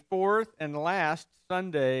fourth and last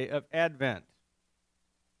Sunday of Advent.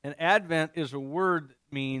 And Advent is a word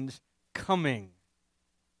that means coming,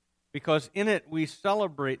 because in it we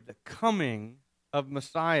celebrate the coming of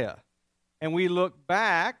Messiah. And we look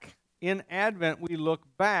back, in Advent, we look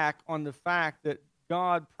back on the fact that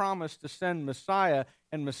God promised to send Messiah,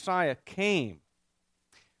 and Messiah came.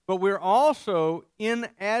 But we're also, in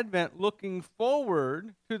Advent, looking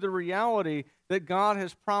forward to the reality that God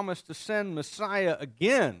has promised to send Messiah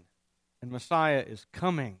again, and Messiah is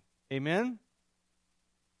coming. Amen?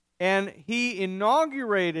 And he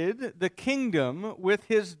inaugurated the kingdom with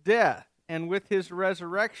his death and with his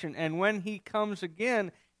resurrection. And when he comes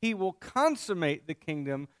again, he will consummate the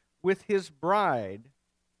kingdom with his bride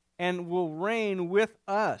and will reign with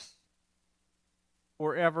us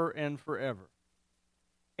forever and forever.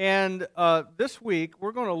 And this week,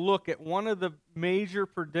 we're going to look at one of the major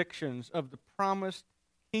predictions of the promised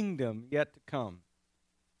kingdom yet to come.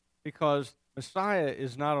 Because Messiah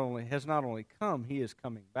has not only come, he is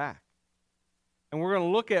coming back. And we're going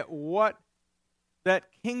to look at what that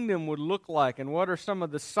kingdom would look like and what are some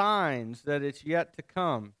of the signs that it's yet to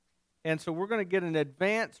come. And so we're going to get an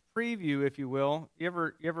advanced preview, if you will.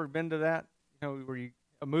 You ever been to that? You know, where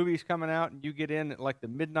a movie's coming out and you get in at like the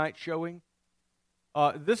midnight showing?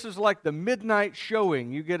 This is like the midnight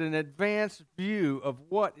showing. You get an advanced view of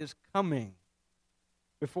what is coming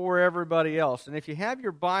before everybody else. And if you have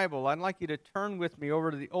your Bible, I'd like you to turn with me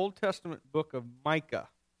over to the Old Testament book of Micah.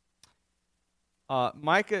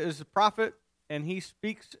 Micah is a prophet, and he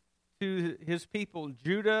speaks to his people,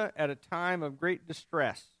 Judah, at a time of great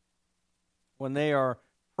distress, when they are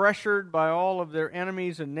pressured by all of their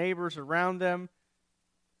enemies and neighbors around them,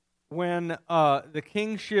 when the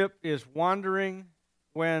kingship is wandering,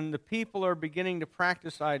 when the people are beginning to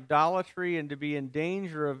practice idolatry and to be in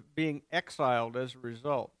danger of being exiled as a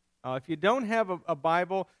result. If you don't have a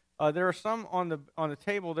Bible, there are some on the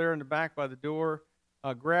table there in the back by the door.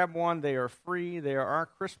 Grab one. They are free. They are our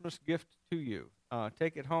Christmas gift to you.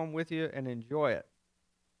 Take it home with you and enjoy it.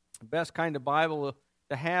 The best kind of Bible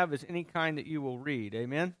to have is any kind that you will read.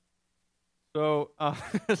 Amen? So,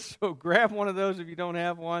 so grab one of those if you don't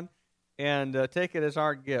have one, and take it as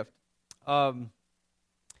our gift.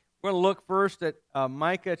 We're going to look first at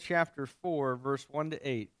Micah chapter 4, verse 1 to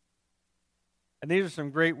 8. And these are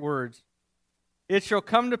some great words. It shall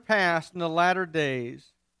come to pass in the latter days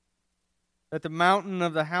that the mountain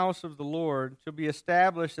of the house of the Lord shall be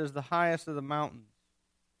established as the highest of the mountains.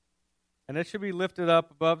 And it shall be lifted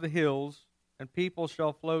up above the hills, and people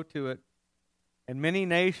shall flow to it. And many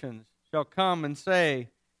nations shall come and say,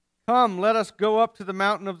 Come, let us go up to the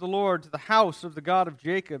mountain of the Lord, to the house of the God of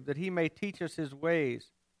Jacob, that he may teach us his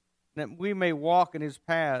ways, and that we may walk in his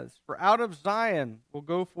paths. For out of Zion will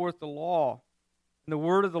go forth the law and the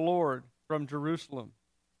word of the Lord from Jerusalem.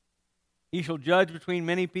 He shall judge between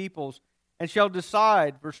many peoples, and shall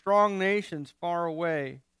decide for strong nations far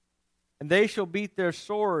away. And they shall beat their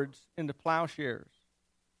swords into plowshares,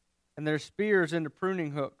 and their spears into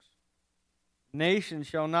pruning hooks. Nation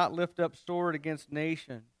shall not lift up sword against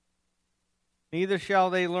nation, neither shall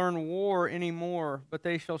they learn war any more, but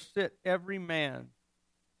they shall sit every man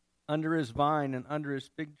under his vine and under his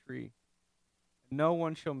fig tree. And no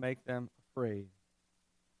one shall make them afraid.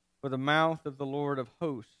 For the mouth of the Lord of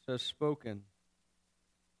hosts has spoken.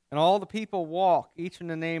 And all the people walk, each in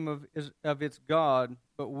the name of its God,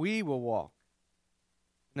 but we will walk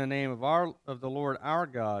in the name of the Lord our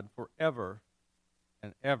God forever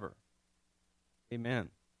and ever. Amen.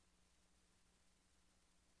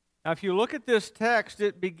 Now, if you look at this text,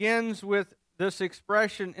 it begins with this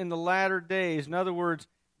expression, in the latter days. In other words,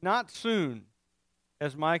 not soon,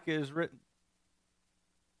 as Micah is written,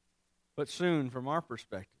 but soon from our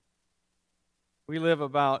perspective. We live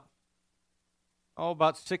about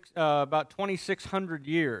 2,600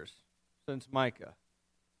 years since Micah.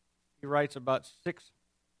 He writes about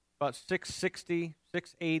 660,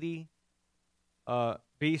 680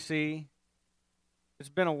 BC. It's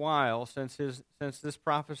been a while since this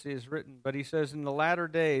prophecy is written, but he says in the latter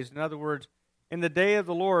days, in other words, in the day of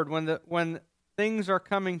the Lord, when things are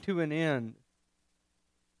coming to an end,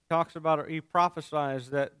 he prophesies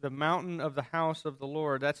that the mountain of the house of the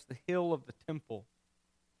Lord, that's the hill of the temple,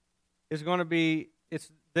 is going to be,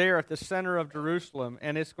 it's there at the center of Jerusalem,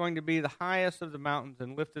 and it's going to be the highest of the mountains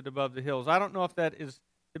and lifted above the hills. I don't know if that is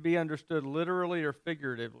to be understood literally or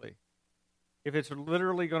figuratively. If it's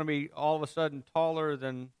literally going to be all of a sudden taller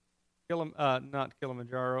than not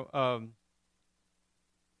Kilimanjaro,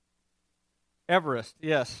 Everest,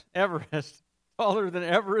 yes, Everest, taller than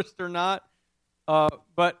Everest or not,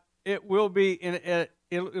 but it will be it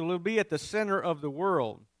will be at the center of the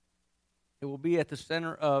world. It will be at the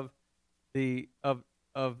center of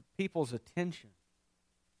people's attention.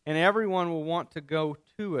 And everyone will want to go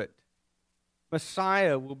to it.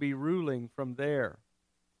 Messiah will be ruling from there.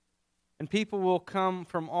 And people will come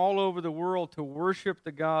from all over the world to worship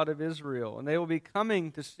the God of Israel. And they will be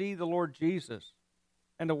coming to see the Lord Jesus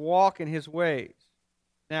and to walk in his ways.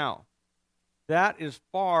 Now, that is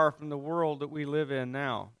far from the world that we live in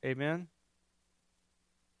now. Amen?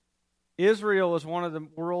 Israel is one of the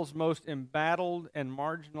world's most embattled and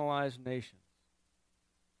marginalized nations.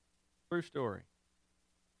 True story.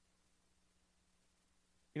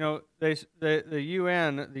 You know, the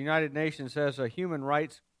UN, the United Nations, has a human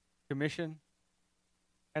rights commission,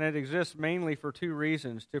 and it exists mainly for two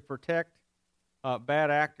reasons: to protect bad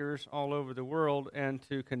actors all over the world and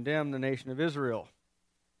to condemn the nation of Israel.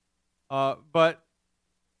 But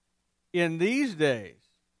in these days,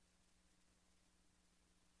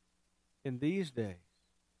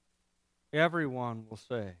 everyone will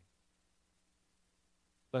say,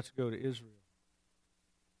 let's go to Israel.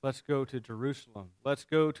 Let's go to Jerusalem. Let's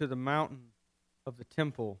go to the mountain of the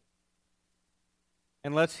temple.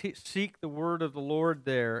 And let's seek the word of the Lord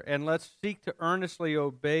there. And let's seek to earnestly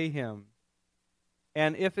obey him.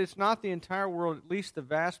 And if it's not the entire world, at least the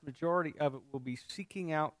vast majority of it will be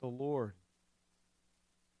seeking out the Lord.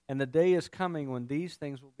 And the day is coming when these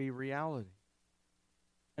things will be reality.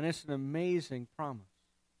 And it's an amazing promise.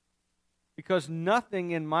 Because nothing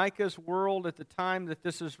in Micah's world at the time that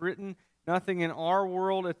this is written, nothing in our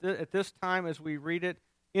world at this time as we read it,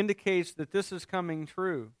 indicates that this is coming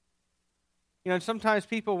true. You know, and sometimes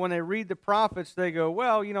people, when they read the prophets, they go,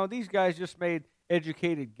 well, you know, these guys just made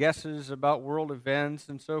educated guesses about world events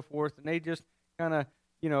and so forth, and they just kind of,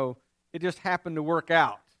 you know, it just happened to work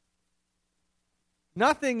out.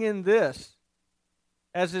 Nothing in this,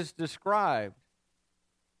 as is described,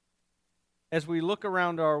 as we look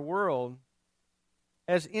around our world,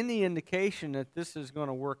 has any indication that this is going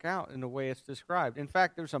to work out in the way it's described. In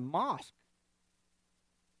fact, there's a mosque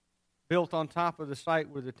built on top of the site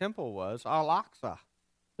where the temple was, Al-Aqsa,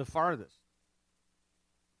 the farthest,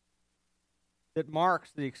 that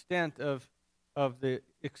marks the extent of the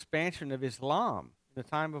expansion of Islam in the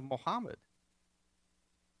time of Muhammad.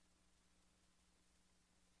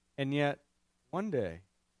 And yet, one day,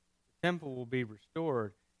 the temple will be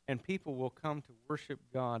restored, and people will come to worship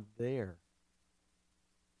God there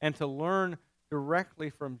and to learn directly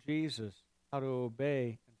from Jesus how to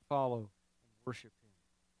obey and follow and worship him.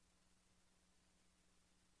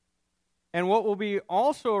 And what will be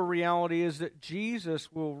also a reality is that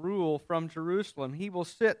Jesus will rule from Jerusalem. He will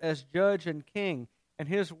sit as judge and king, and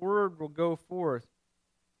his word will go forth.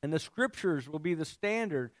 And the scriptures will be the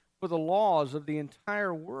standard for the laws of the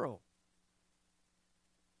entire world.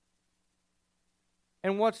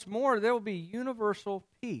 And what's more, there will be universal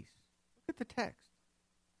peace. Look at the text.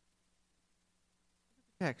 Look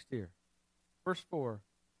at the text here. Verse 4.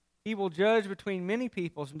 He will judge between many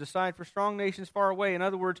peoples and decide for strong nations far away. In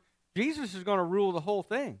other words, Jesus is going to rule the whole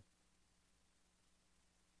thing.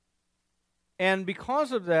 And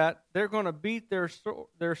because of that, they're going to beat their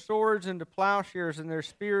swords into plowshares and their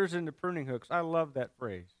spears into pruning hooks. I love that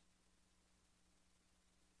phrase.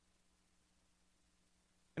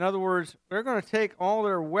 In other words, they're going to take all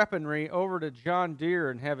their weaponry over to John Deere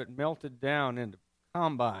and have it melted down into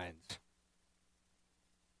combines.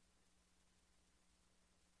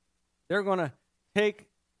 They're going to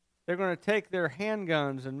take their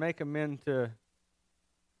handguns and make them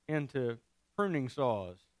into pruning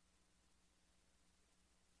saws.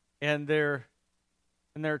 And their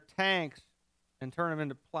tanks and turn them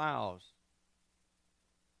into plows.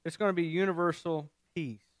 It's going to be universal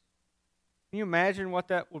peace. Can you imagine what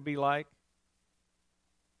that would be like?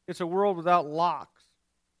 It's a world without locks,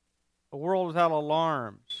 a world without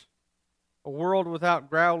alarms, a world without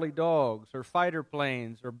growly dogs or fighter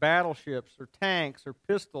planes or battleships or tanks or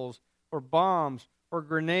pistols or bombs or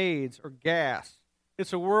grenades or gas.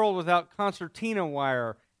 It's a world without concertina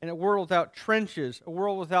wire and a world without trenches, a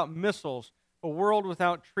world without missiles, a world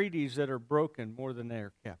without treaties that are broken more than they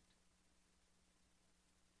are kept.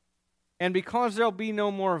 And because there'll be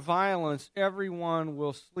no more violence, everyone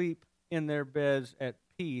will sleep in their beds at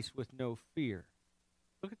peace with no fear.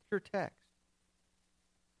 Look at your text.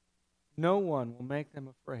 No one will make them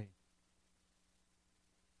afraid.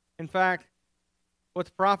 In fact, what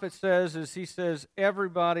the prophet says is he says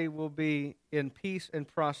everybody will be in peace and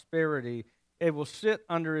prosperity. They will sit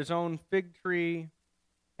under his own fig tree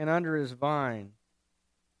and under his vine.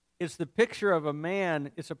 It's the picture of a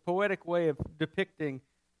man. It's a poetic way of depicting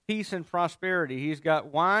peace and prosperity. He's got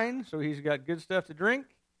wine, so he's got good stuff to drink.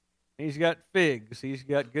 He's got figs. He's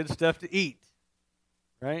got good stuff to eat.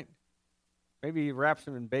 Right? Maybe he wraps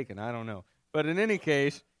them in bacon. I don't know. But in any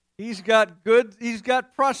case, he's got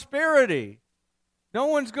prosperity. No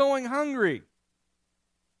one's going hungry.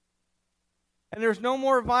 And there's no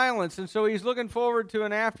more violence. And so he's looking forward to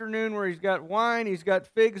an afternoon where he's got wine, he's got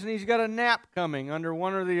figs, and he's got a nap coming under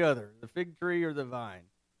one or the other, the fig tree or the vine.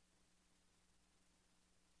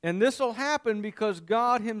 And this will happen because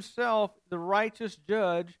God himself, the righteous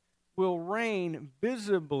judge, will reign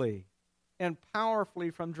visibly and powerfully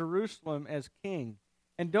from Jerusalem as king.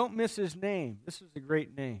 And don't miss his name. This is a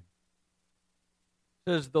great name.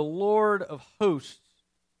 It says, the Lord of hosts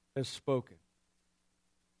has spoken.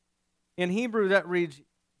 In Hebrew, that reads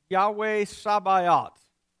Yahweh Sabaoth.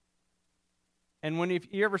 And when you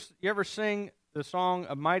ever sing the song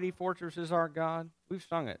 "A Mighty Fortress Is Our God," we've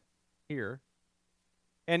sung it here,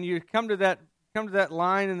 and you come to that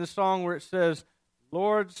line in the song where it says,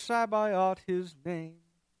 "Lord Sabaoth, His name,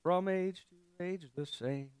 from age to age the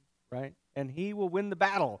same," right? And He will win the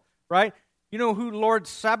battle, right? You know who Lord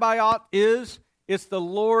Sabaoth is? It's the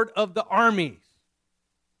Lord of the armies,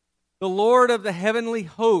 the Lord of the heavenly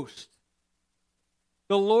host,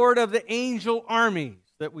 the Lord of the angel armies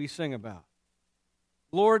that we sing about.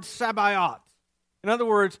 Lord Sabaoth. In other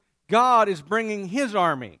words, God is bringing His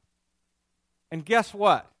army. And guess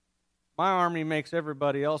what? My army makes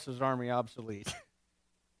everybody else's army obsolete.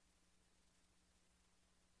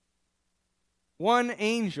 One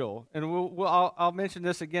angel, and I'll mention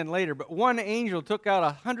this again later, but one angel took out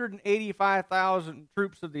 185,000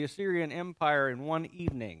 troops of the Assyrian Empire in one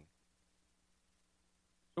evening.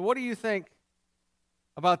 So what do you think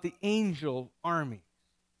about the angel army?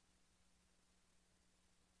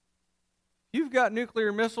 You've got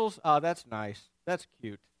nuclear missiles. That's nice. That's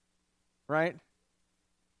cute. Right?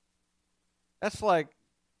 That's like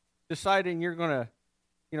deciding you're going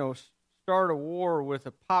to, start a war with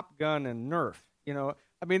a pop gun and Nerf.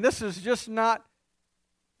 This is just not,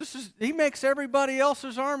 he makes everybody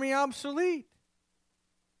else's army obsolete.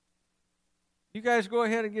 You guys go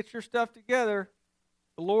ahead and get your stuff together.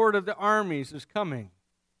 The Lord of the armies is coming.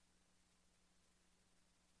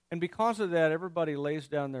 And because of that, everybody lays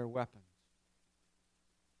down their weapons.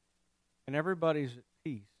 And everybody's at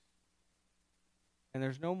peace. And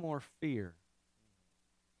there's no more fear.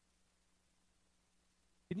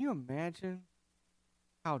 Can you imagine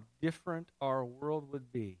how different our world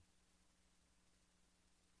would be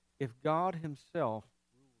if God himself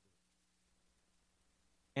ruled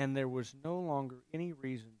it and there was no longer any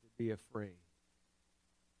reason to be afraid?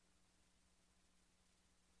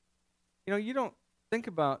 You don't think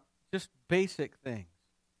about just basic things.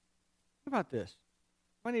 Think about this.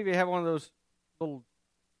 How many of you have one of those little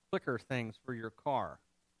clicker things for your car?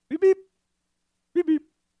 Beep, beep. Beep, beep.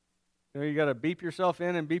 You got to beep yourself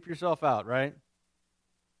in and beep yourself out, right?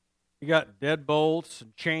 You got deadbolts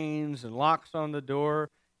and chains and locks on the door.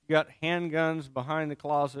 You got handguns behind the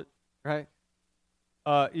closet, right?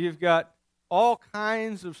 You've got all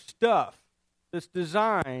kinds of stuff that's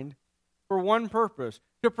designed for one purpose,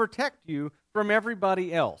 to protect you from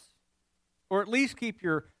everybody else. Or at least keep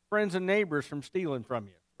your friends and neighbors from stealing from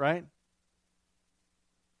you, right?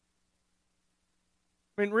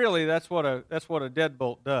 Really, that's what a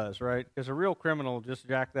deadbolt does, right? Because a real criminal will just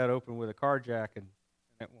jack that open with a car jack, and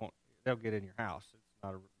they'll get in your house.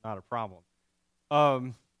 It's not a problem.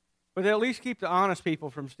 But they at least keep the honest people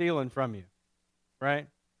from stealing from you, right?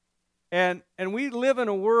 And we live in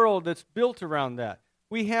a world that's built around that.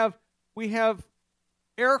 We have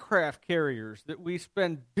aircraft carriers that we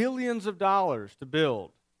spend billions of dollars to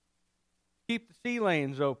build. Keep the sea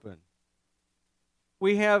lanes open.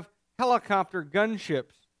 We have helicopter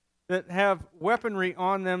gunships that have weaponry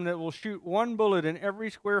on them that will shoot one bullet in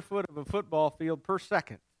every square foot of a football field per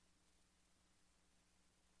second.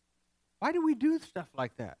 Why do we do stuff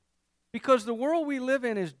like that? Because the world we live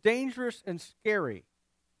in is dangerous and scary.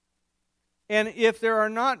 And if there are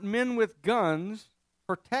not men with guns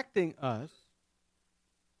protecting us,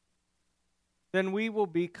 then we will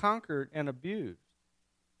be conquered and abused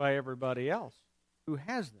by everybody else who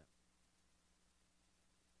has them.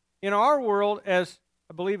 In our world, as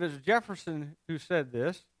I believe it's Jefferson who said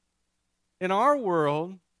this, in our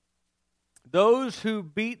world, those who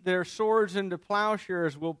beat their swords into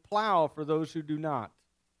plowshares will plow for those who do not.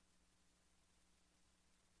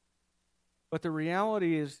 But the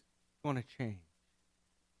reality is going to change.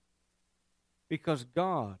 Because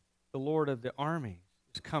God, the Lord of the armies,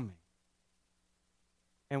 is coming.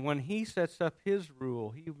 And when He sets up His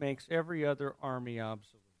rule, He makes every other army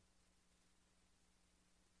obsolete.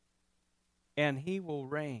 And He will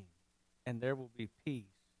reign, and there will be peace,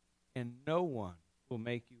 and no one will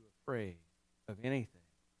make you afraid of anything,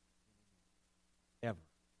 ever.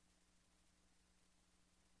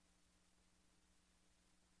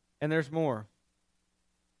 And there's more.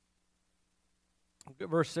 Look at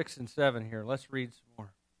verse 6 and 7 here. Let's read some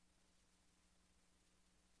more.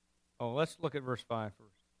 Oh, let's look at verse 5 first.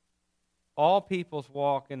 All peoples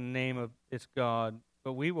walk in the name of its God,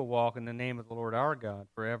 but we will walk in the name of the Lord our God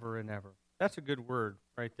forever and ever. That's a good word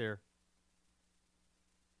right there.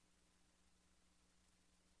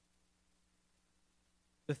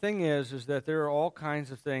 The thing is that there are all kinds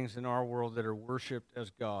of things in our world that are worshipped as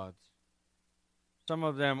gods. Some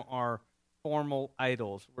of them are formal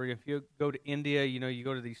idols, where if you go to India, you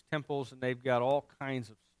go to these temples and they've got all kinds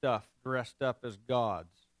of stuff dressed up as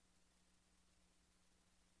gods.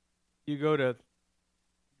 You go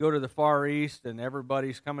to the Far East and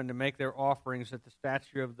everybody's coming to make their offerings at the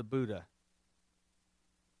statue of the Buddha.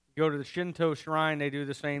 You go to the Shinto shrine, they do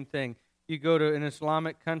the same thing. You go to an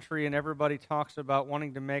Islamic country and everybody talks about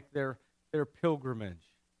wanting to make their pilgrimage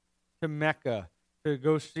to Mecca to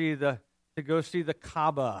go see the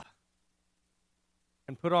Kaaba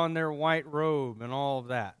and put on their white robe and all of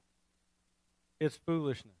that. It's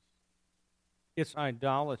foolishness. It's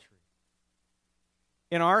idolatry.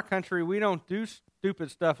 In our country, we don't do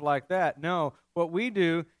stupid stuff like that. No, what we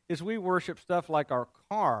do is we worship stuff like our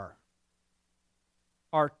car,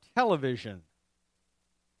 our television,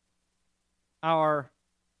 our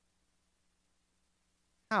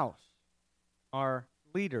house, our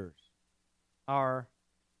leaders, our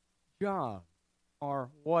job, or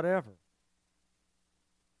whatever.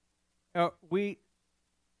 We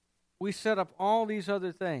set up all these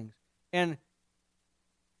other things. And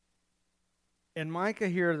Micah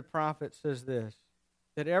here, the prophet, says this,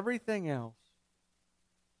 that everything else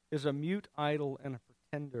is a mute idol and a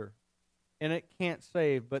pretender, and it can't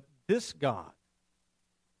save. But this God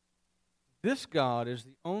is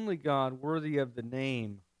the only God worthy of the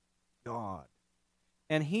name God.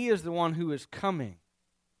 And He is the one who is coming.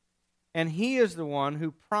 And He is the one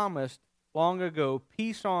who promised long ago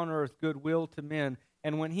peace on earth, goodwill to men.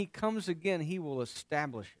 And when He comes again, He will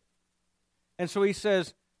establish it. And so He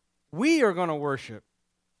says, we are going to worship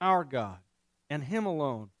our God and Him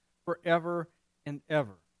alone forever and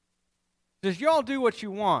ever. He says, y'all do what you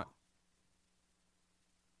want.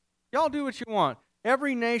 Y'all do what you want.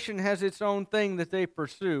 Every nation has its own thing that they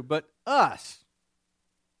pursue, but us,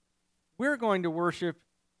 we're going to worship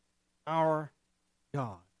our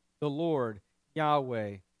God, the Lord,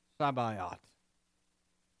 Yahweh, Sabaoth.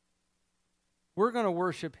 We're going to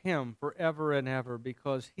worship Him forever and ever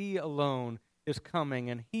because He alone is coming,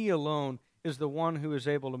 and He alone is the one who is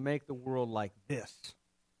able to make the world like this.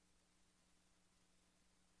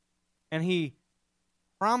 And He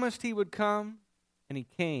promised He would come, and He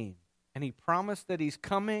came. And He promised that He's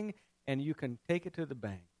coming, and you can take it to the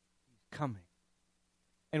bank. He's coming.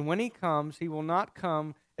 And when He comes, He will not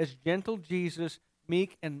come as gentle Jesus,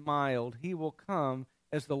 meek and mild. He will come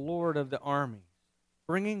as the Lord of the armies,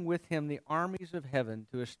 bringing with Him the armies of heaven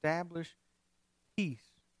to establish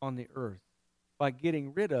peace on the earth by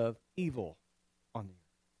getting rid of evil on the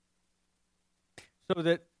earth, so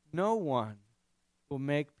that no one will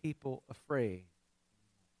make people afraid.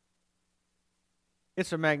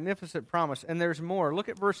 It's a magnificent promise, and there's more. Look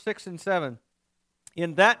at verse 6 and 7.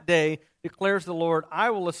 In that day, declares the Lord, I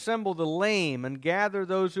will assemble the lame and gather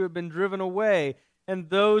those who have been driven away, and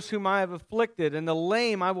those whom I have afflicted, and the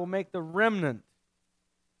lame I will make the remnant,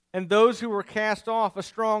 and those who were cast off a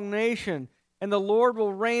strong nation, and the Lord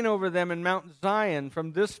will reign over them in Mount Zion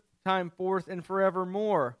from this time forth and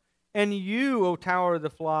forevermore. And you, O tower of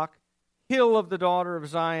the flock, hill of the daughter of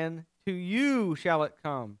Zion, to you shall it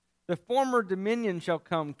come. The former dominion shall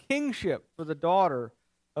come, kingship for the daughter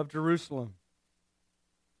of Jerusalem.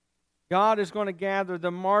 God is going to gather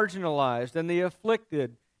the marginalized and the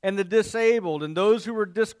afflicted and the disabled and those who were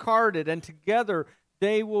discarded, and together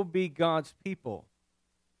they will be God's people.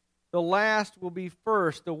 The last will be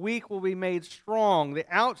first. The weak will be made strong. The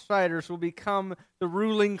outsiders will become the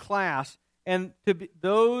ruling class. And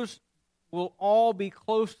those will all be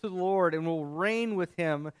close to the Lord and will reign with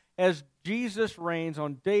Him as Jesus reigns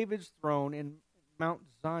on David's throne in Mount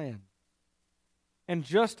Zion. And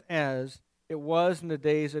just as it was in the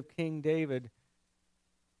days of King David,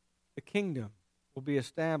 the kingdom will be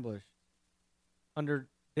established under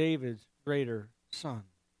David's greater son.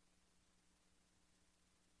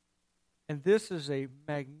 And this is a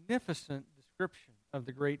magnificent description of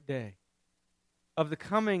the great day, of the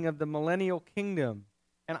coming of the millennial kingdom.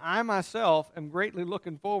 And I myself am greatly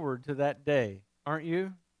looking forward to that day. Aren't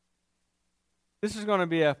you? This is going to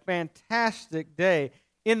be a fantastic day.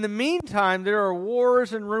 In the meantime, there are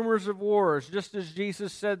wars and rumors of wars, just as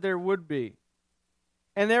Jesus said there would be.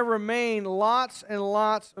 And there remain lots and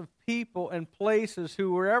lots of people and places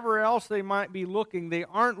who, wherever else they might be looking, they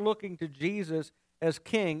aren't looking to Jesus as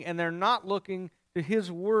King, and they're not looking to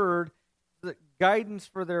His Word, the guidance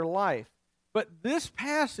for their life. But this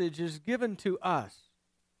passage is given to us,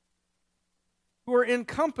 who are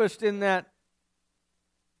encompassed in that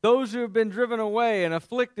those who have been driven away and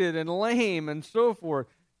afflicted and lame and so forth,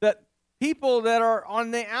 that people that are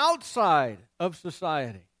on the outside of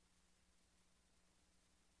society,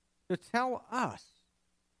 to tell us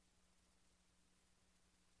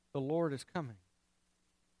the Lord is coming.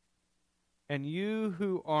 And you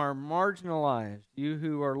who are marginalized, you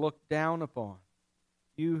who are looked down upon,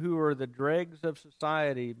 you who are the dregs of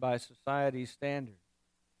society by society's standards,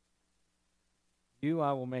 you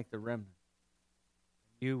I will make the remnant.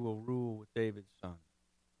 You will rule with David's son.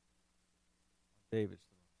 David's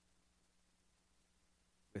throne.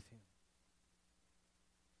 With him.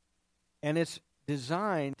 And it's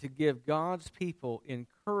designed to give God's people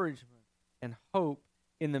encouragement and hope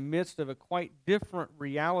in the midst of a quite different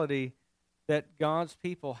reality that God's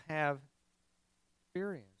people have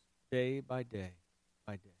experienced day by day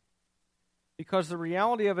by day. Because the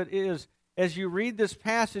reality of it is, as you read this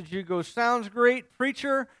passage, you go, sounds great,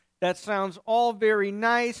 preacher. That sounds all very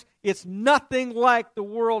nice. It's nothing like the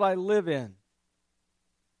world I live in.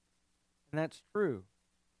 And that's true.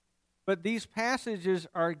 But these passages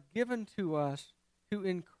are given to us to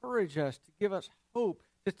encourage us, to give us hope,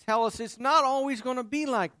 to tell us it's not always going to be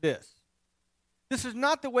like this. This is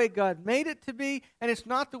not the way God made it to be, and it's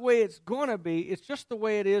not the way it's going to be. It's just the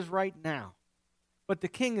way it is right now. But the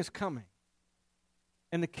King is coming,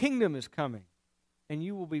 and the kingdom is coming, and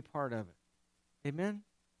you will be part of it. Amen?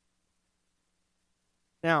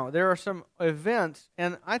 Now, there are some events,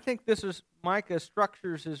 and I think this is Micah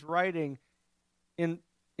structures his writing in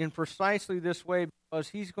precisely this way, because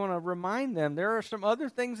he's going to remind them there are some other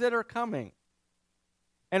things that are coming.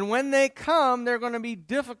 And when they come, they're going to be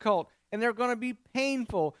difficult, and they're going to be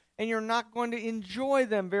painful, and you're not going to enjoy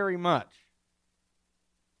them very much.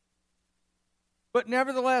 But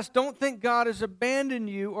nevertheless, don't think God has abandoned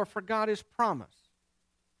you or forgot His promise.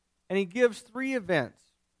 And He gives three events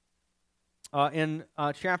in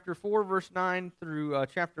chapter 4, verse 9 through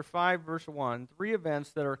chapter 5, verse 1, three events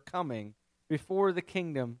that are coming before the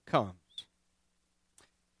kingdom comes.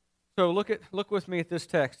 So look with me at this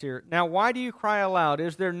text here. Now, why do you cry aloud?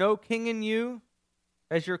 Is there no king in you?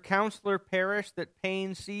 Has your counselor perished, that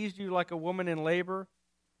pain seized you like a woman in labor?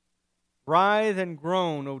 Writhe and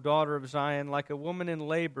groan, O daughter of Zion, like a woman in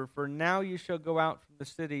labor, for now you shall go out from the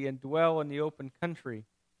city and dwell in the open country.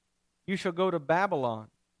 You shall go to Babylon.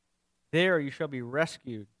 There you shall be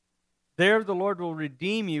rescued. There the Lord will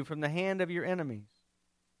redeem you from the hand of your enemies.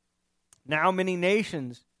 Now many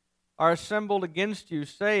nations are assembled against you,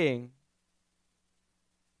 saying,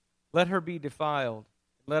 let her be defiled.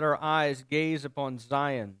 Let our eyes gaze upon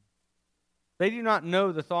Zion. They do not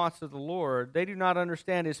know the thoughts of the Lord. They do not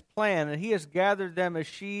understand His plan, and He has gathered them as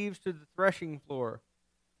sheaves to the threshing floor.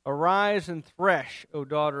 Arise and thresh, O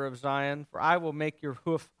daughter of Zion, for I will make your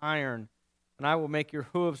hoof iron, and I will make your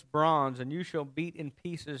hooves bronze, and you shall beat in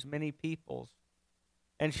pieces many peoples,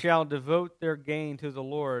 and shall devote their gain to the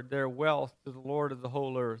Lord, their wealth to the Lord of the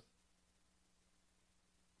whole earth.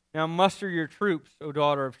 Now muster your troops, O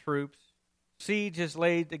daughter of troops. Siege is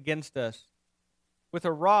laid against us. With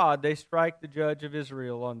a rod they strike the judge of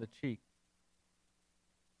Israel on the cheek.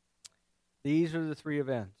 These are the three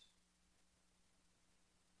events.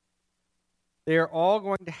 They are all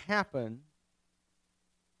going to happen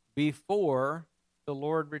before the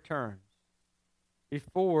Lord returns,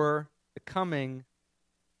 before the coming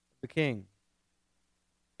of the King.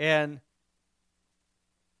 And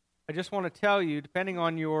I just want to tell you, depending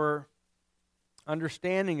on your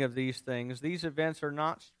understanding of these things, these events are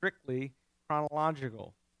not strictly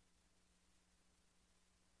chronological.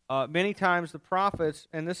 Many times the prophets,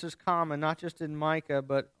 and this is common, not just in Micah,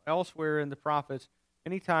 but elsewhere in the prophets,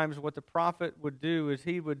 many times what the prophet would do is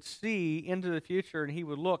he would see into the future and he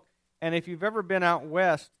would look. And if you've ever been out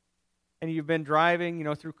west and you've been driving,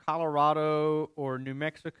 through Colorado or New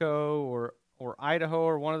Mexico or Idaho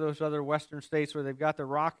or one of those other western states where they've got the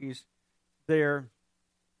Rockies there,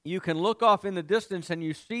 you can look off in the distance and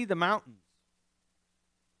you see the mountains.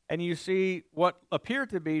 And you see what appear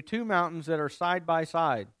to be two mountains that are side by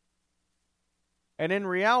side. And in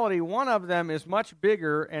reality, one of them is much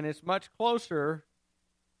bigger and it's much closer.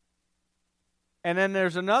 And then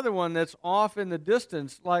there's another one that's off in the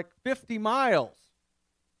distance, like 50 miles.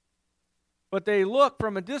 But they look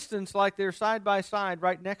from a distance like they're side by side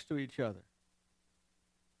right next to each other.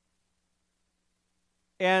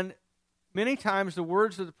 And many times the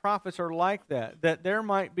words of the prophets are like that there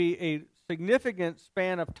might be a significant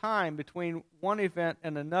span of time between one event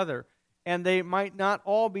and another, and they might not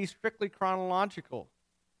all be strictly chronological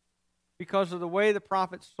because of the way the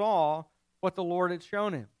prophet saw what the Lord had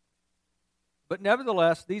shown him. But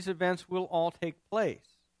nevertheless, these events will all take place.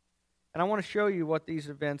 And I want to show you what these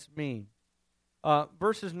events mean.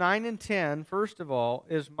 Verses 9 and 10, first of all,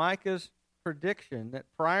 is Micah's prediction that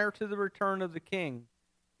prior to the return of the king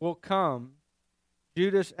will come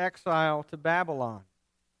Judah's exile to Babylon.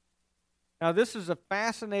 Now, this is a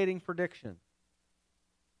fascinating prediction.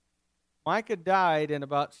 Micah died in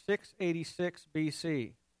about 686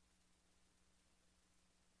 BC.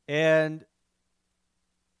 And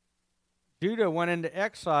Judah went into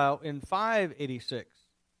exile in 586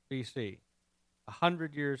 BC,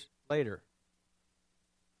 100 years later.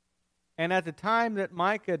 And at the time that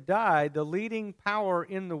Micah died, the leading power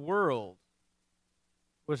in the world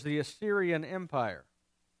was the Assyrian Empire.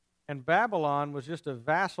 And Babylon was just a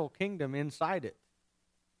vassal kingdom inside it.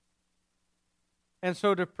 And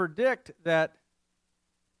so to predict that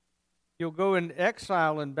you'll go into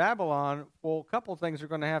exile in Babylon, well, a couple things are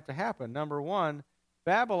going to have to happen. Number one,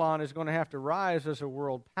 Babylon is going to have to rise as a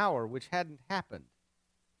world power, which hadn't happened.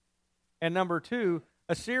 And number two,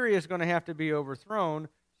 Assyria is going to have to be overthrown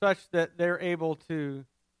such that they're able to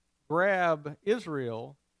grab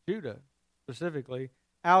Israel, Judah specifically,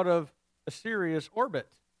 out of Assyria's orbit.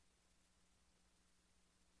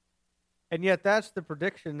 And yet that's the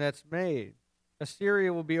prediction that's made.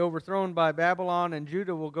 Assyria will be overthrown by Babylon, and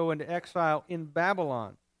Judah will go into exile in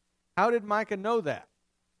Babylon. How did Micah know that?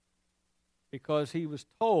 Because he was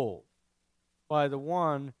told by the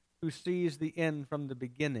one who sees the end from the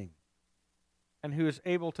beginning and who is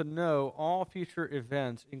able to know all future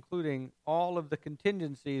events, including all of the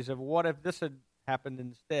contingencies of what if this had happened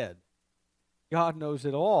instead. God knows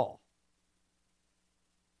it all.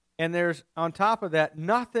 And there's, on top of that,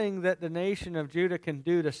 nothing that the nation of Judah can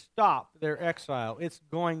do to stop their exile. It's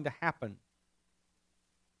going to happen.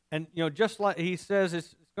 And, just like he says,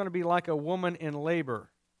 it's going to be like a woman in labor.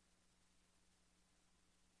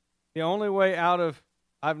 The only way out of,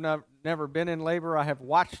 I've never been in labor. I have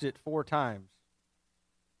watched it 4 times.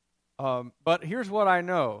 But here's what I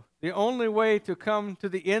know. The only way to come to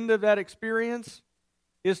the end of that experience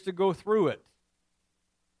is to go through it.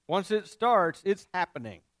 Once it starts, it's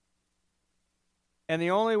happening. And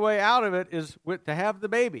the only way out of it is to have the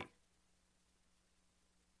baby.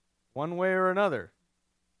 One way or another.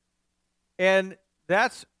 And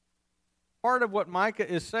that's part of what Micah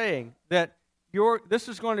is saying, that this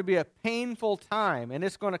is going to be a painful time, and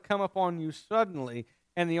it's going to come upon you suddenly,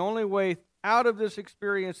 and the only way out of this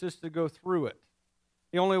experience is to go through it.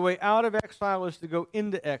 The only way out of exile is to go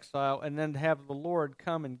into exile and then to have the Lord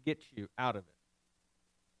come and get you out of it.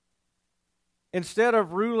 Instead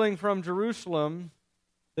of ruling from Jerusalem,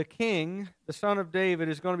 the king, the son of David,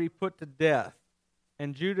 is going to be put to death,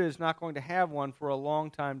 and Judah is not going to have one for a long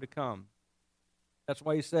time to come. That's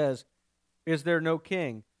why he says, is there no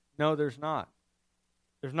king? No, there's not.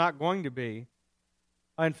 There's not going to be.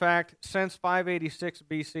 In fact, since 586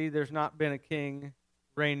 BC, there's not been a king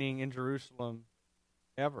reigning in Jerusalem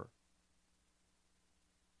ever.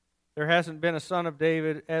 There hasn't been a son of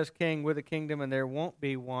David as king with a kingdom, and there won't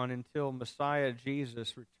be one until Messiah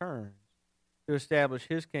Jesus returns to establish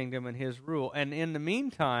his kingdom and his rule. And in the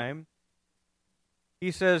meantime,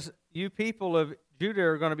 he says, you people of Judah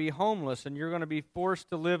are going to be homeless, and you're going to be forced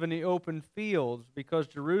to live in the open fields because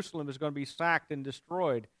Jerusalem is going to be sacked and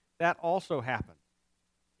destroyed. That also happened.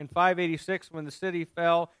 In 586, when the city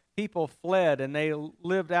fell, people fled, and they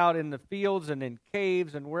lived out in the fields and in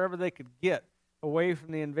caves and wherever they could get away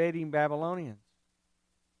from the invading Babylonians.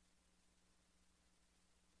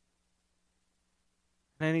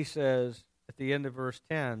 And then he says, at the end of verse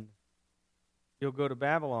 10, you'll go to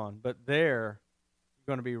Babylon, but there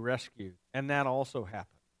you're going to be rescued. And that also happened.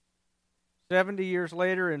 70 years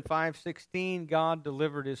later, in 516, God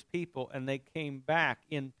delivered his people, and they came back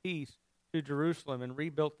in peace to Jerusalem and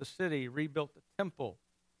rebuilt the city, rebuilt the temple,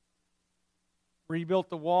 rebuilt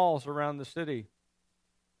the walls around the city,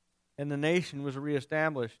 and the nation was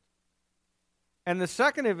reestablished. And the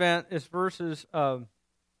second event is verses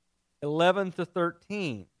 11 to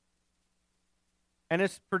 13. And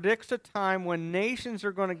it predicts a time when nations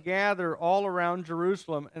are going to gather all around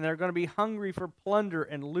Jerusalem, and they're going to be hungry for plunder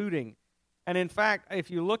and looting. And in fact, if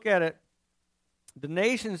you look at it, the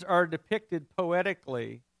nations are depicted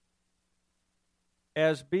poetically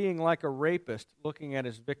as being like a rapist looking at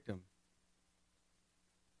his victim.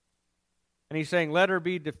 And he's saying, let her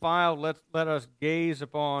be defiled, let us gaze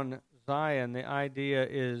upon Zion. The idea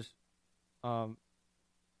is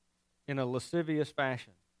in a lascivious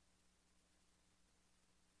fashion.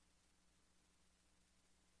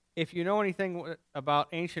 If you know anything about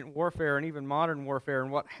ancient warfare and even modern warfare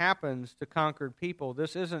and what happens to conquered people,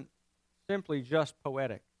 this isn't simply just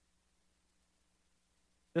poetic.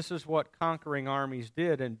 This is what conquering armies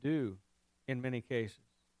did and do in many cases.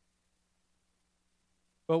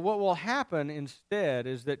 But what will happen instead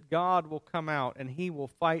is that God will come out and He will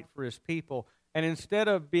fight for His people. And instead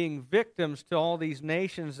of being victims to all these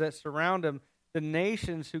nations that surround Him, the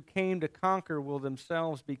nations who came to conquer will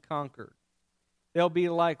themselves be conquered. They'll be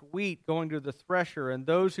like wheat going to the thresher, and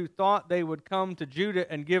those who thought they would come to Judah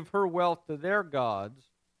and give her wealth to their gods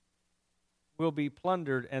will be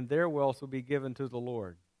plundered, and their wealth will be given to the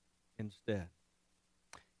Lord instead.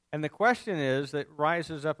 And the question is that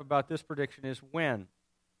rises up about this prediction is when?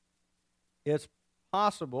 It's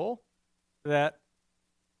possible that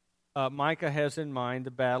Micah has in mind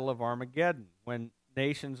the Battle of Armageddon, when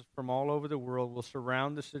nations from all over the world will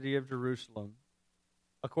surround the city of Jerusalem.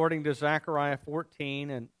 According to Zechariah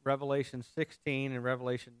 14 and Revelation 16 and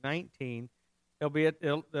Revelation 19, that'll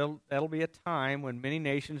be a time when many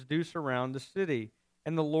nations do surround the city,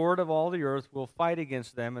 and the Lord of all the earth will fight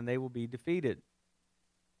against them, and they will be defeated.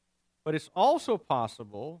 But it's also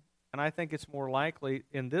possible, and I think it's more likely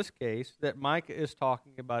in this case, that Micah is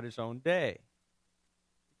talking about his own day.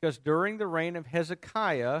 Because during the reign of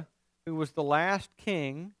Hezekiah, who was the last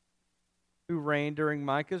king who reigned during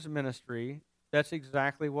Micah's ministry, that's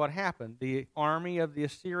exactly what happened. The army of the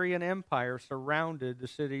Assyrian Empire surrounded the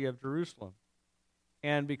city of Jerusalem.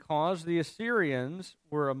 And because the Assyrians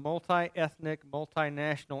were a multi-ethnic,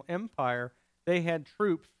 multinational empire, they had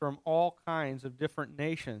troops from all kinds of different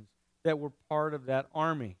nations that were part of that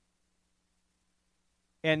army.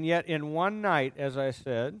 And yet in one night, as I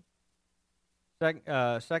said,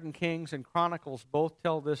 2 Kings and Chronicles both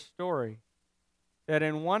tell this story, that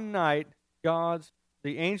in one night,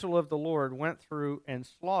 the angel of the Lord went through and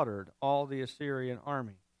slaughtered all the Assyrian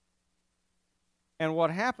army. And what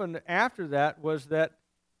happened after that was that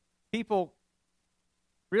people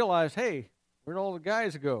realized, hey, where'd all the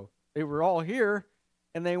guys go? They were all here,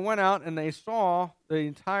 and they went out and they saw the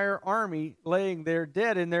entire army laying there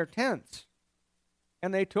dead in their tents.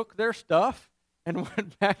 And they took their stuff and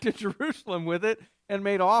went back to Jerusalem with it and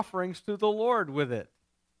made offerings to the Lord with it,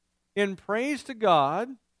 in praise to God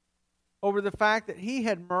over the fact that He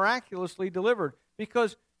had miraculously delivered.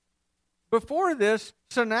 Because before this,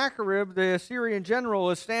 Sennacherib, the Assyrian general,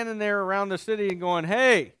 is standing there around the city and going,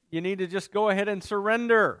 hey, you need to just go ahead and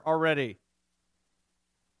surrender already.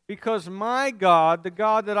 Because my God, the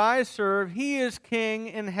God that I serve, He is king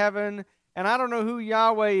in heaven, and I don't know who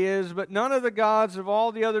Yahweh is, but none of the gods of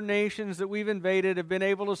all the other nations that we've invaded have been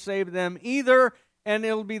able to save them either, and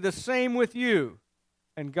it'll be the same with you.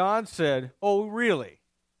 And God said, oh, really?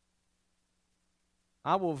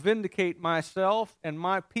 I will vindicate myself and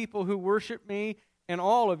my people who worship me, and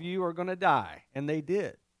all of you are going to die. And they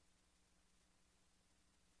did.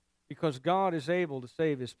 Because God is able to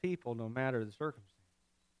save His people no matter the circumstance.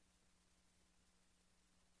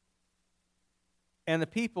 And the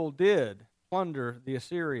people did plunder the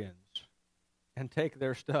Assyrians and take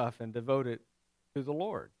their stuff and devote it to the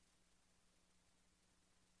Lord.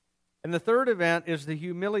 And the third event is the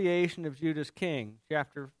humiliation of Judah's king,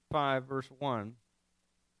 chapter 5, verse 1.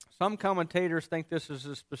 Some commentators think this is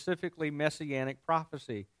a specifically messianic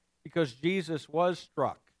prophecy because Jesus was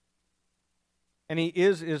struck, and He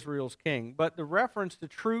is Israel's king. But the reference to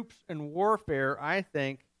troops and warfare, I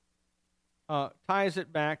think, ties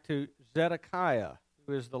it back to Zedekiah,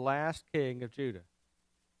 who is the last king of Judah,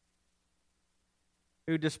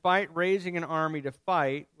 who, despite raising an army to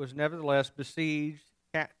fight, was nevertheless besieged,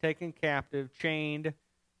 taken captive, chained,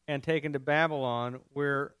 and taken to Babylon,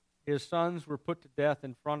 where his sons were put to death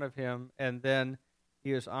in front of him, and then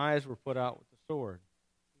his eyes were put out with the sword.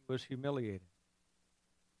 He was humiliated.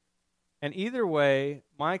 And either way,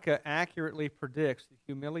 Micah accurately predicts the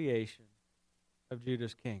humiliation of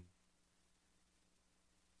Judah's king.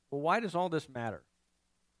 Well, why does all this matter?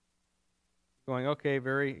 Going, okay,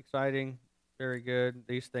 very exciting, very good.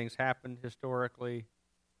 These things happened historically.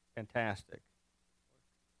 Fantastic.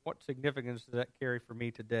 What significance does that carry for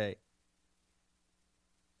me today?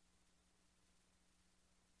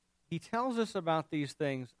 He tells us about these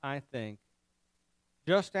things, I think,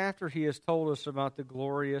 just after He has told us about the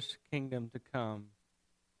glorious kingdom to come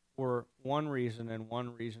for one reason and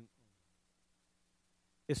one reason only.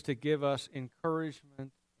 It's to give us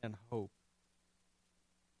encouragement and hope.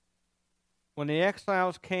 When the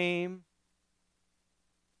exiles came,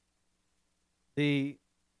 the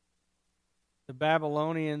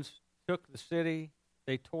Babylonians took the city,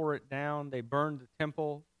 they tore it down, they burned the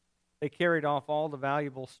temple, They carried off all the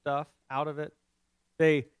valuable stuff out of it.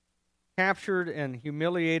 They captured and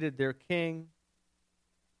humiliated their king.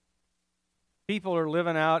 People are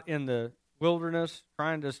living out in the wilderness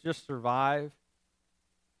trying to just survive.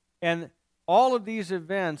 And all of these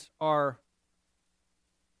events are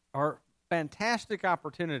fantastic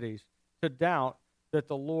opportunities to doubt that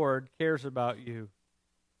the Lord cares about you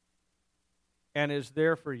and is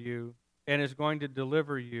there for you and is going to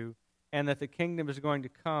deliver you, and that the kingdom is going to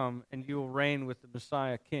come and you will reign with the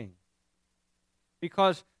Messiah King.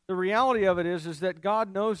 Because the reality of it is that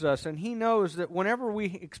God knows us, and He knows that whenever we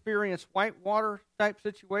experience whitewater type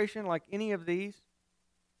situation like any of these,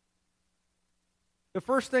 the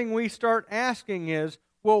first thing we start asking is,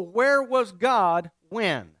 well, where was God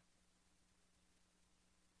when?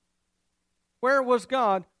 Where was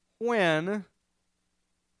God when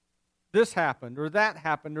this happened, or that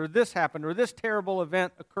happened, or this happened, or this terrible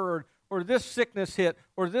event occurred, or this sickness hit,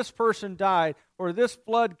 or this person died, or this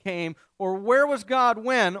flood came, or where was God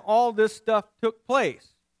when all this stuff took place?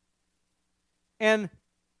 And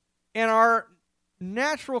our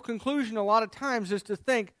natural conclusion a lot of times is to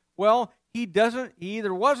think, well, he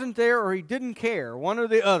either wasn't there or he didn't care, one or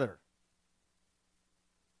the other.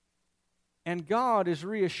 And God is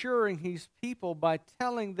reassuring His people by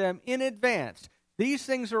telling them in advance, these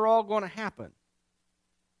things are all going to happen.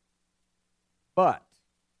 But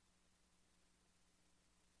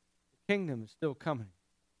the kingdom is still coming.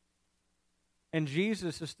 And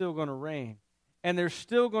Jesus is still going to reign. And there's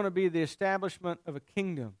still going to be the establishment of a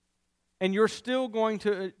kingdom. And you're still going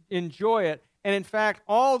to enjoy it. And in fact,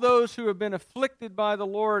 all those who have been afflicted by the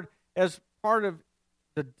Lord as part of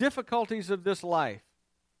the difficulties of this life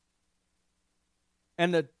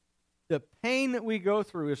and the pain that we go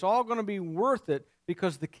through is all going to be worth it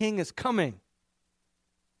because the King is coming.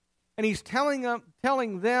 And He's telling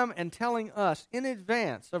them and telling us in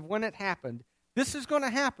advance of when it happened, this is going to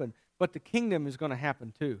happen, but the kingdom is going to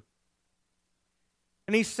happen too.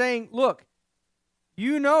 And He's saying, look,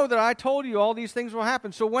 you know that I told you all these things will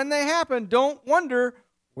happen. So when they happen, don't wonder,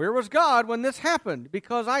 where was God when this happened?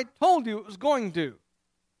 Because I told you it was going to.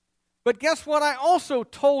 But guess what I also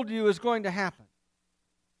told you is going to happen?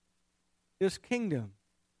 This kingdom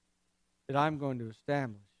that I'm going to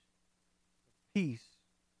establish, peace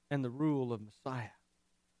and the rule of Messiah.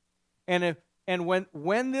 And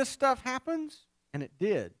when this stuff happens, and it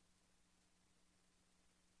did,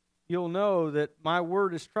 you'll know that my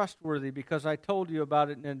word is trustworthy because I told you about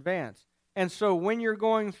it in advance. And so when you're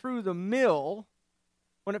going through the mill,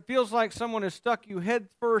 when it feels like someone has stuck you head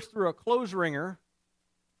first through a clothes wringer,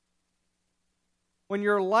 when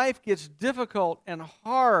your life gets difficult and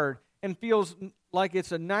hard and feels like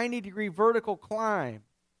it's a 90-degree vertical climb,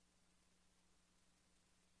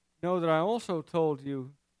 know that I also told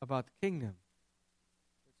you about the kingdom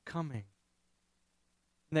that's coming,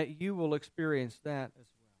 and that you will experience that as well.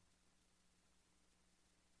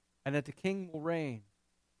 And that the King will reign,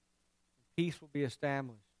 peace will be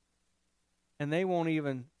established, and they won't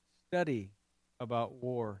even study about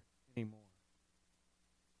war anymore.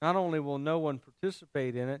 Not only will no one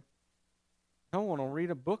participate in it, no one will read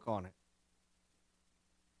a book on it.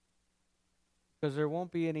 Because there won't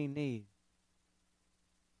be any need.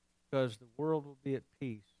 Because the world will be at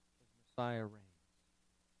peace as Messiah reigns.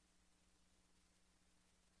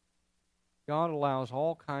 God allows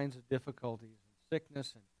all kinds of difficulties and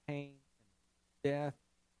sickness and pain and death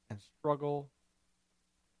and struggle.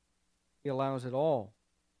 He allows it all.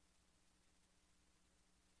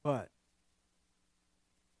 But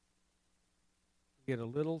we get a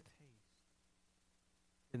little taste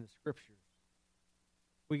in the Scriptures.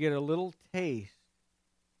 We get a little taste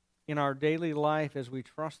in our daily life as we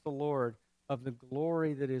trust the Lord of the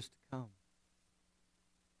glory that is to come.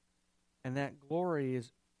 And that glory is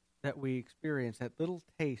that we experience, that little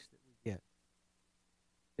taste that we get,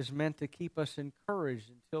 is meant to keep us encouraged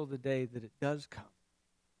until the day that it does come.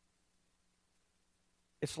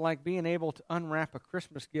 It's like being able to unwrap a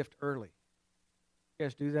Christmas gift early. You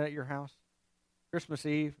guys do that at your house? Christmas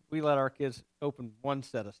Eve, we let our kids open one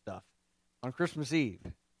set of stuff on Christmas Eve.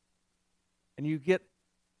 And you get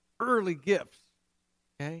early gifts,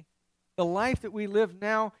 okay? The life that we live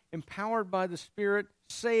now, empowered by the Spirit,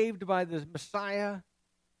 saved by the Messiah,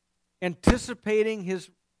 anticipating His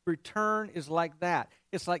return is like that.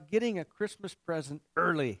 It's like getting a Christmas present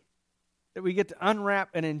early that we get to unwrap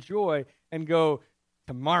and enjoy and go,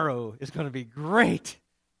 tomorrow is going to be great,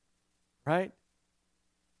 right?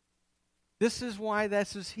 This is why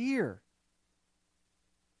this is here.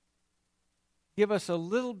 Give us a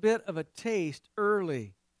little bit of a taste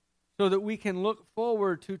early so that we can look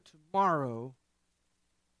forward to tomorrow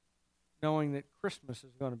knowing that Christmas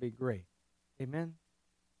is going to be great. Amen?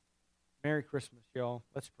 Merry Christmas, y'all.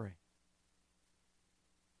 Let's pray.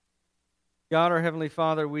 God, our Heavenly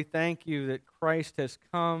Father, we thank you that Christ has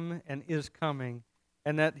come and is coming,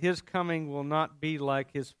 and that his coming will not be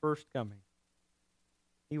like his first coming.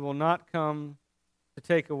 He will not come to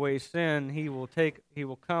take away sin. He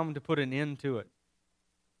will come to put an end to it.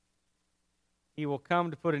 He will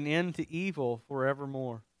come to put an end to evil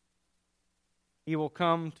forevermore. He will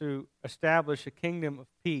come to establish a kingdom of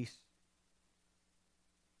peace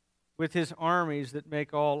with his armies that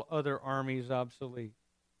make all other armies obsolete.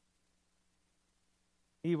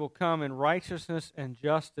 He will come in righteousness and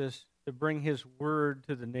justice to bring his word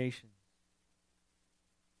to the nations.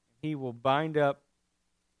 He will bind up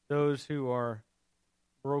those who are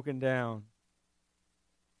broken down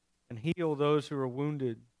and heal those who are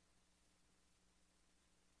wounded,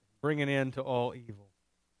 bring an end to all evil.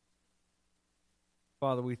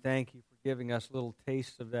 Father, we thank you for giving us little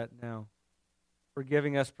tastes of that now, for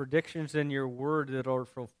giving us predictions in your word that are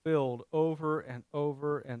fulfilled over and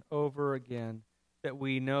over and over again, that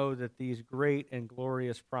we know that these great and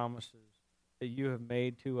glorious promises that you have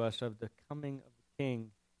made to us of the coming of the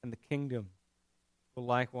King and the kingdom will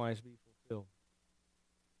likewise be fulfilled.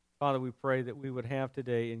 Father, we pray that we would have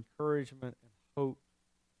today encouragement and hope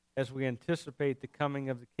as we anticipate the coming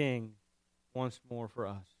of the King once more for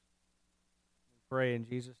us. We pray in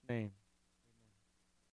Jesus' name.